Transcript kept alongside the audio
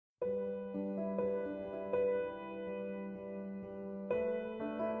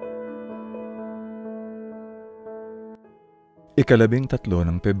13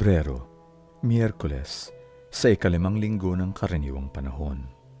 ng Pebrero, Miyerkules, sa ikalimang linggo ng Karaniwang Panahon.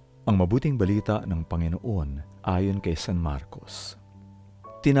 Ang mabuting balita ng Panginoon ayon kay San Marcos.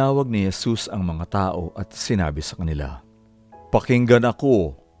 Tinawag ni Jesus ang mga tao at sinabi sa kanila, "Pakinggan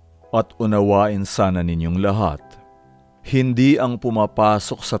ako at unawain sana ninyong lahat. Hindi ang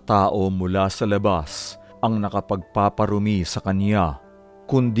pumapasok sa tao mula sa labas ang nakapagpaparumi sa kanya,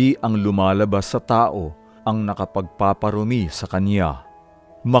 kundi ang lumalabas sa tao ang nakapagpaparumi sa kanya.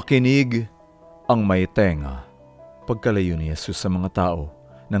 Makinig ang may tenga." Pagkalayo ni Jesus sa mga tao,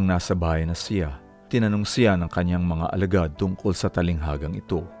 nang nasa bahay na siya, tinanong siya ng kanyang mga alagad tungkol sa talinghagang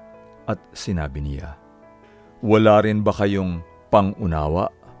ito. At sinabi niya, "Wala rin ba kayong pangunawa?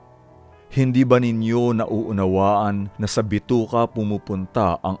 Hindi ba ninyo nauunawaan na sa bituka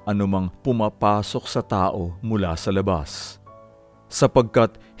pumupunta ang anumang pumapasok sa tao mula sa labas?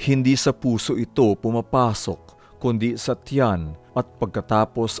 Sapagkat hindi sa puso ito pumapasok, kundi sa tiyan at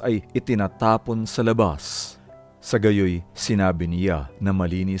pagkatapos ay itinatapon sa labas. Sa gayoy, sinabi niya na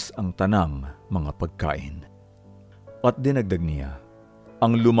malinis ang tanang mga pagkain." At dinagdag niya,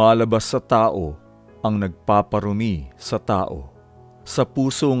 "Ang lumalabas sa tao ang nagpaparumi sa tao. Sa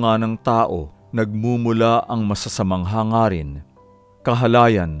puso nga ng tao nagmumula ang masasamang hangarin,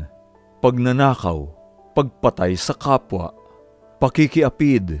 kahalayan, pagnanakaw, pagpatay sa kapwa,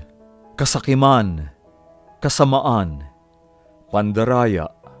 pakikiapid, kasakiman, kasamaan, pandaraya,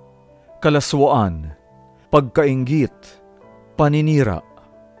 kalaswaan, pagkainggit, paninira,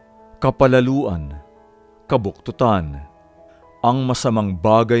 kapalaluan, kabuktutan. Ang masamang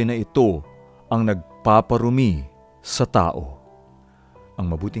bagay na ito ang nagpaparumi sa tao." Ang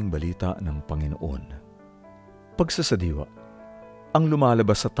mabuting balita ng Panginoon. Pagsasadiwa, ang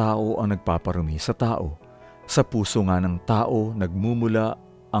lumalabas sa tao ang nagpaparumi sa tao. Sa puso nga ng tao nagmumula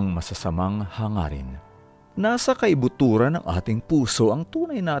ang masasamang hangarin. Nasa kaibuturan ng ating puso ang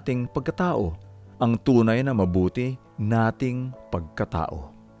tunay nating pagkatao, ang tunay na mabuti nating pagkatao.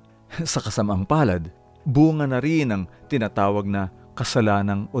 Sa kasamaang palad, bunga na rin ang tinatawag na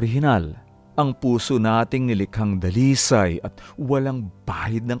kasalanang orihinal. Ang puso nating nilikhang dalisay at walang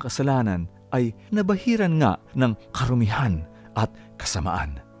bahid ng kasalanan ay nabahiran nga ng karumihan at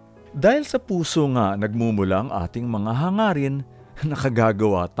kasamaan. Dahil sa puso nga nagmumula ang ating mga hangarin,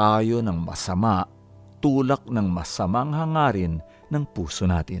 nakagagawa tayo ng masama, tulak ng masamang hangarin ng puso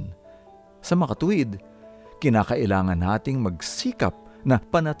natin. Sa makatuwid, kinakailangan nating magsikap na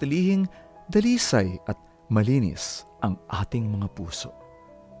panatilihing dalisay at malinis ang ating mga puso.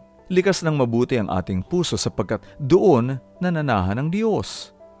 Likas ng mabuti ang ating puso sapagkat doon nananahan ang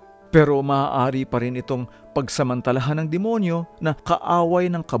Diyos. Pero maaari pa rin itong pagsamantalahan ng demonyo na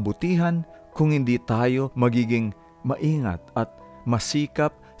kaaway ng kabutihan kung hindi tayo magiging maingat at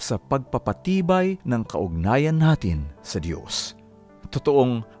masikap sa pagpapatibay ng kaugnayan natin sa Diyos.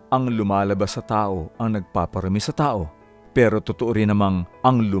 Totoong ang lumalabas sa tao ang nagpaparami sa tao, pero totoo rin namang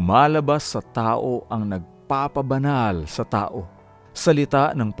ang lumalabas sa tao ang nagpapabanal sa tao.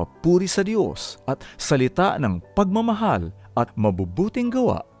 Salita ng papuri sa Diyos at salita ng pagmamahal at mabubuting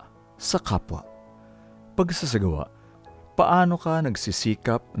gawa sa kapwa. Pagsasagawa, paano ka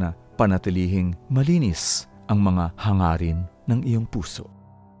nagsisikap na panatilihing malinis ang mga hangarin ng iyong puso?